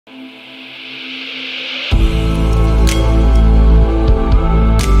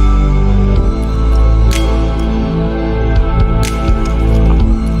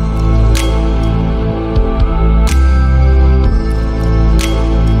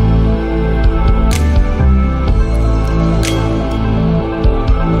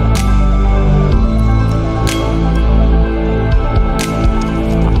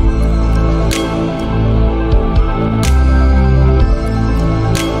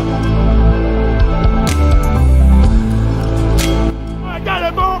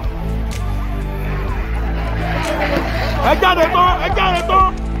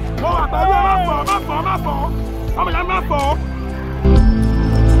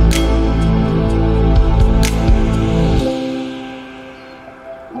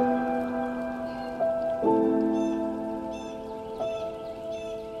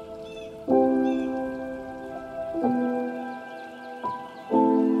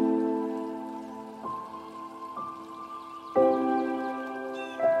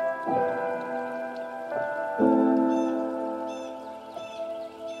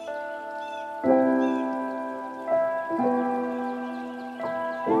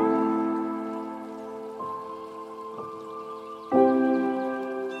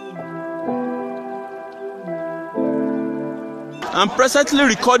I'm presently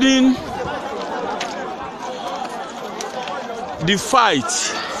recording the fight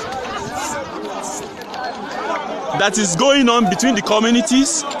that is going on between the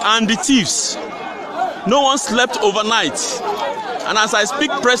communities and the thieves. No one slept overnight, and as I speak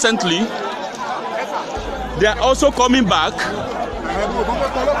presently, they are also coming back.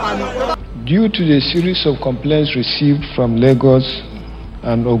 Due to the series of complaints received from Lagos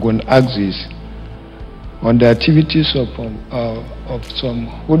and Ogun axis on the activities of some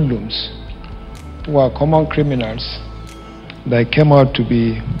hoodlums who are common criminals that came out to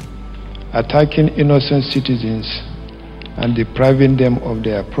be attacking innocent citizens and depriving them of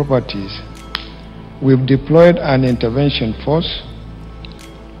their properties, we've deployed an intervention force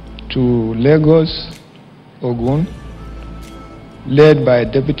to Lagos, Ogun, led by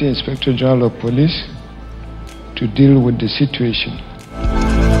Deputy Inspector General of Police, to deal with the situation.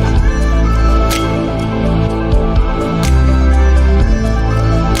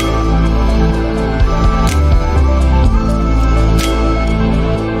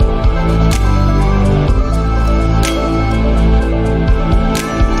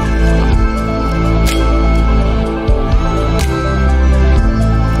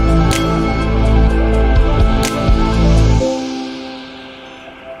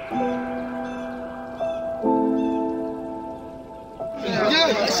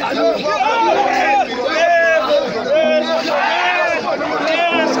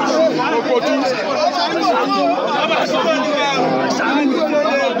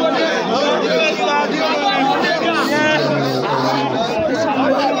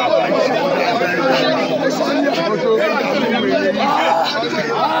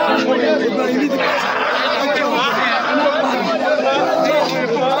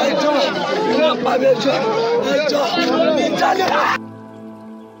 Machetes.